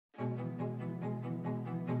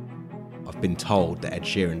I've been told that Ed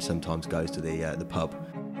Sheeran sometimes goes to the pub.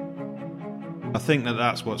 I think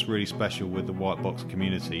that's what's really special with the Whitebox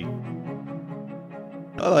community.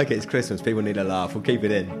 I like it. It's Christmas. People need a laugh. We'll keep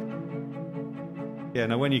it in. Yeah,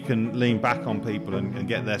 now when you can lean back on people and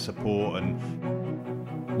get their support.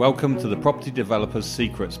 And welcome to the Property Developers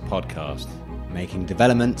Secrets podcast, making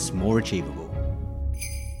developments more achievable.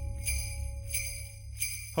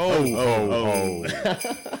 Ho.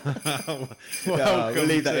 Welcome we'll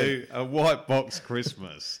leave that to a Whitebox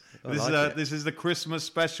Christmas. Like this is the Christmas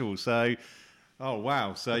special. So, oh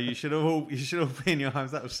wow! So you should all be in your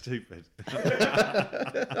homes. That was stupid.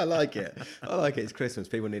 I like it. It's Christmas.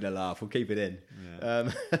 People need a laugh. We'll keep it in.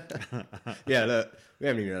 Yeah. Look, we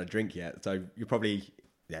haven't even had a drink yet, so you're probably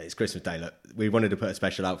it's Christmas Day. Look, we wanted to put a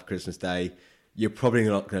special out for Christmas Day. You're probably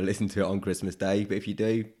not going to listen to it on Christmas Day, but if you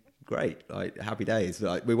do, great. Like, happy days.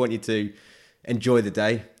 Like, we want you to enjoy the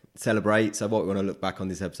day, celebrate. So what we want to look back on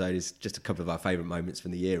this episode is just a couple of our favourite moments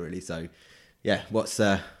from the year, really. So, yeah, what's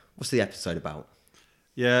the episode about?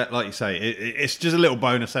 Yeah, like you say, it's just a little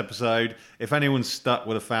bonus episode. If anyone's stuck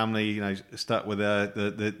with a family, stuck with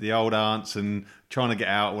the old aunts and trying to get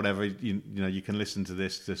out, or whatever, you can listen to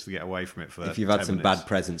this just to get away from it for. If you've had some bad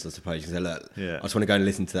presents, I suppose you can say, look, I just want to go and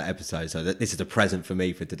listen to that episode. So this is a present for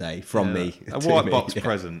me for today, from me, a Whitebox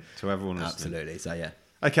present to everyone listening. Absolutely. So yeah.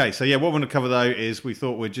 Okay, so what we're going to cover though is we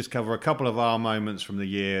thought we'd just cover a couple of our moments from the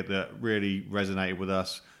year that really resonated with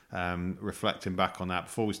us. Reflecting back on that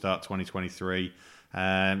before we start 2023.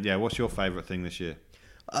 What's your favourite thing this year?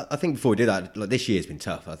 I think before we do that, like, this year's been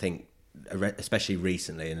tough. I think, especially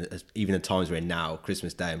recently, and even the times we're in now,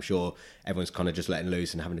 Christmas Day, I'm sure everyone's kind of just letting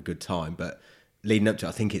loose and having a good time. But leading up to it,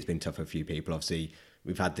 I think it's been tough for a few people. Obviously,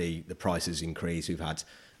 we've had the prices increase, we've had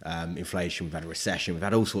inflation, we've had a recession, we've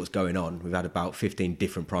had all sorts going on. We've had about 15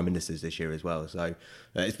 different prime ministers this year as well. So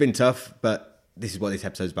it's been tough, but this is what this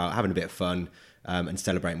episode's about, having a bit of fun and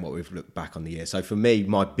celebrating what we've looked back on the year. So for me,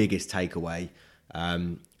 my biggest takeaway,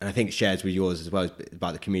 and I think it shares with yours as well,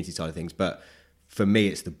 about the community side of things. But for me,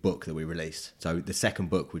 it's the book that we released. So the second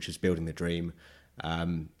book, which was Building the Dream,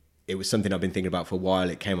 it was something I've been thinking about for a while.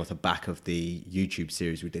 It came off the back of the YouTube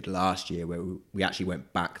series we did last year, where we actually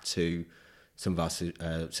went back to some of our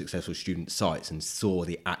successful student sites and saw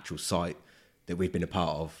the actual site that we've been a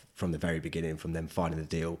part of from the very beginning, from them finding the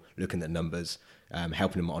deal, looking at the numbers,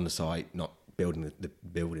 helping them on the site, not building the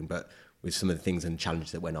building, but with some of the things and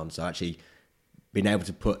challenges that went on. So actually being able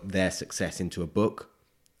to put their success into a book,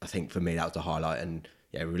 I think for me that was the highlight. And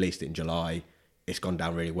we released it in July. It's gone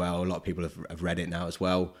down really well. A lot of people have read it now as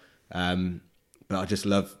well. But I just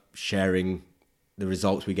love sharing the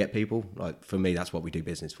results we get people. Like, for me, that's what we do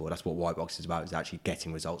business for. That's what Whitebox is about, is actually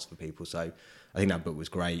getting results for people. So I think that book was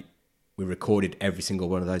great. We recorded every single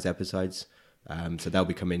one of those episodes. So they'll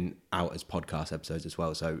be coming out as podcast episodes as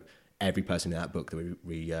well. So every person in that book that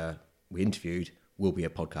we interviewed will be a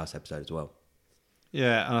podcast episode as well.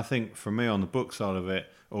 Yeah, and I think for me on the book side of it,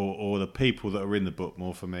 or the people that are in the book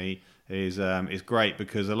more for me, is great,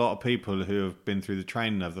 because a lot of people who have been through the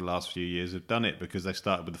training over the last few years have done it because they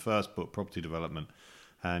started with the first book, Property Development.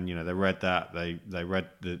 And, they read that, they read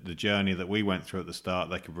the journey that we went through at the start,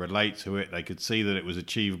 they could relate to it, they could see that it was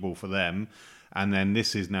achievable for them. And then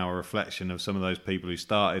this is now a reflection of some of those people who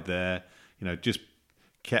started there, just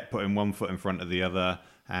kept putting one foot in front of the other.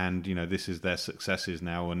 And, this is their successes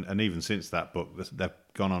now. And even since that book, they've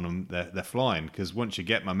gone on and they're flying. Because once you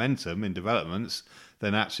get momentum in developments,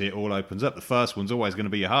 then actually it all opens up. The first one's always going to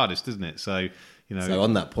be your hardest, isn't it? So, So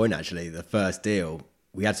on that point, actually, the first deal,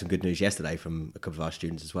 we had some good news yesterday from a couple of our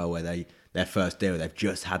students as well, where their first deal, they've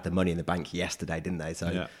just had the money in the bank yesterday, didn't they?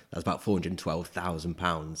 So that's about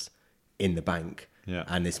 £412,000 in the bank. Yeah.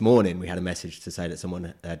 And this morning we had a message to say that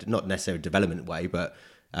someone, not necessarily development way, but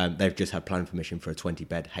they've just had planning permission for a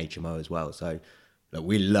 20-bed HMO as well. So look,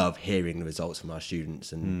 we love hearing the results from our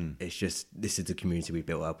students, and it's just, this is the community we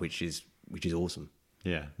built up, which is awesome.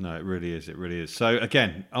 Yeah, no, it really is. It really is. So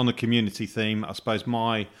again, on the community theme, I suppose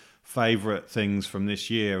my favourite things from this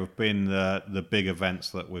year have been the big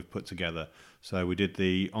events that we've put together. So we did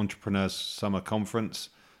the Entrepreneurs Summer Conference,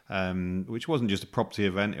 which wasn't just a property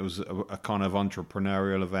event, it was a kind of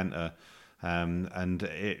entrepreneurial event, and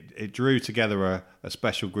it drew together a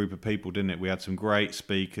special group of people, didn't it? We had some great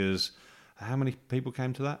speakers. How many people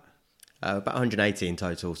came to that? About 180 in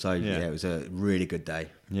total, so it was a really good day.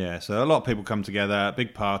 Yeah, so a lot of people come together, a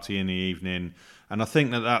big party in the evening, and I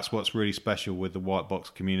think that's what's really special with the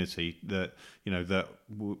Whitebox community, that that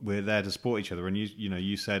we're there to support each other. And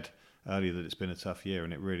you said earlier that it's been a tough year,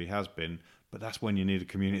 and it really has been. but that's when you need a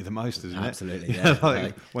community the most, isn't Absolutely, it? yeah.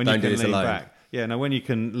 Like, when don't you do can this lean alone. back. Yeah, no, when you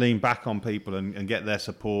can lean back on people and get their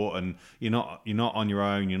support, and you're not on your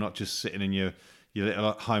own. You're not just sitting in your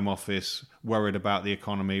little home office worried about the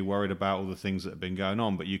economy, worried about all the things that have been going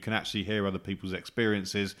on, but you can actually hear other people's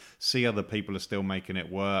experiences, see other people are still making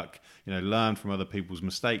it work, learn from other people's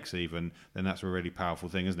mistakes even, then that's a really powerful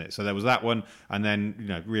thing, isn't it? So there was that one, and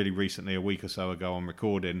then, really recently, a week or so ago on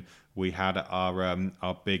recording, we had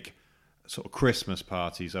our big sort of Christmas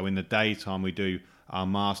party. So in the daytime, we do our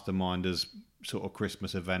masterminders sort of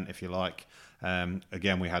Christmas event, if you like.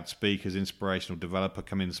 Again, we had speakers, inspirational developer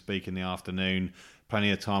come in and speak in the afternoon.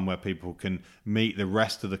 Plenty of time where people can meet the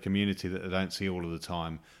rest of the community that they don't see all of the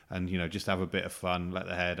time, and just have a bit of fun, let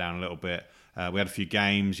their hair down a little bit. We had a few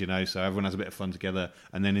games, so everyone has a bit of fun together.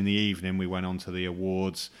 And then in the evening, we went on to the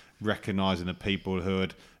awards, recognising the people who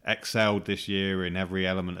had excelled this year in every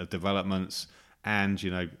element of developments, and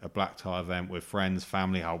a black tie event with friends,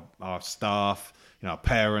 family, our staff, our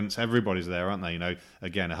parents, everybody's there, aren't they?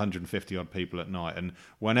 Again, 150 odd people at night. And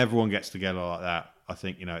when everyone gets together like that, I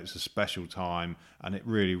think, it's a special time, and it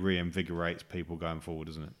really reinvigorates people going forward,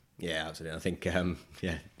 isn't it? Yeah, absolutely. I think,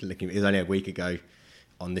 it was only a week ago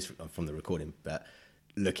on this from the recording, but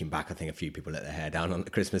looking back, I think a few people let their hair down on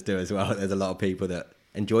the Christmas do as well. There's a lot of people that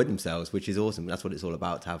enjoyed themselves, which is awesome. That's what it's all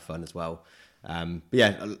about, to have fun as well. But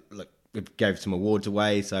yeah, look, we gave some awards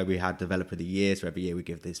away. So we had Developer of the Year. So every year we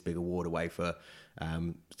give this big award away for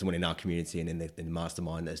someone in our community and in the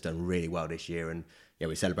mastermind that's done really well this year. And yeah,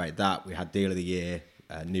 we celebrated that. We had Deal of the Year,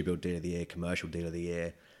 New Build Deal of the Year, Commercial Deal of the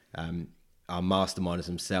Year. Our masterminders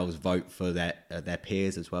themselves vote for their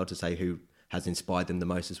peers as well, to say who has inspired them the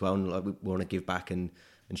most as well. And we want to give back and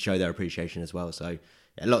show their appreciation as well. So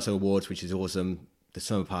yeah, lots of awards, which is awesome. The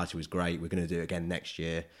summer party was great. We're going to do it again next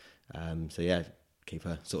year. So yeah, keep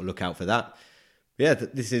a sort of lookout for that. But yeah,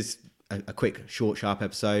 this is a quick, short, sharp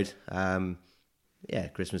episode.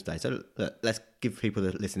 Christmas Day. So look, let's give people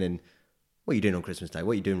that are listening, what are you doing on Christmas Day?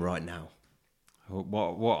 What are you doing right now?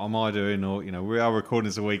 What am I doing? Or we are recording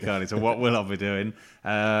this a week early, so what will I be doing? We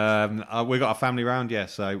got a family round,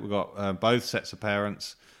 so we've got both sets of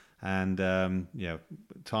parents, and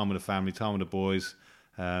time with the family, time with the boys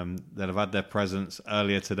that have had their presents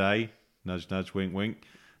earlier today. Nudge, nudge, wink, wink,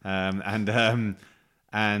 so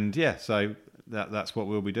that's what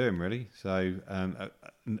we'll be doing, really. So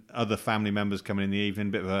other family members coming in the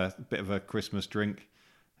evening, bit of a Christmas drink.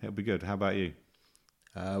 It'll be good. How about you?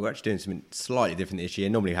 We're actually doing something slightly different this year.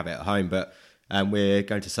 Normally we have it at home, but we're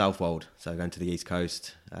going to Southwold, so going to the East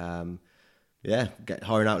Coast. Hiring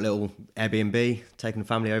out a little Airbnb, taking the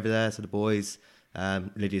family over there. So the boys,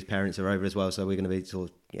 Lydia's parents are over as well, so we're going to be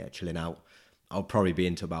sort of chilling out. I'll probably be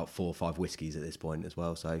into about 4 or 5 whiskies at this point as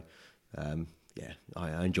well. So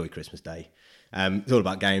I enjoy Christmas Day. It's all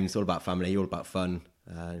about games, all about family, all about fun.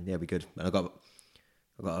 It'll be good. And I've got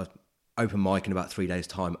an open mic in about 3 days'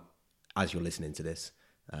 time as you're listening to this.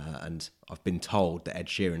 And I've been told that Ed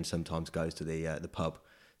Sheeran sometimes goes to the pub,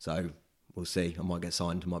 so we'll see. I might get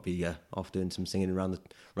signed. I might be off doing some singing around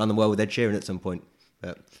the world with Ed Sheeran at some point.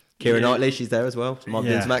 But Keira Knightley, she's there as well. So might be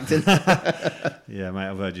doing some acting. Yeah, mate,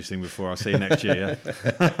 I've heard you sing before. I'll see you next year.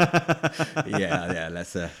 Yeah.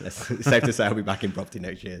 Let's it's safe to say I'll be back in property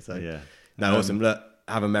next year. So yeah, awesome. Look,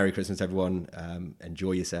 have a Merry Christmas, everyone.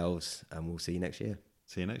 Enjoy yourselves, and we'll see you next year.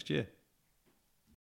 See you next year.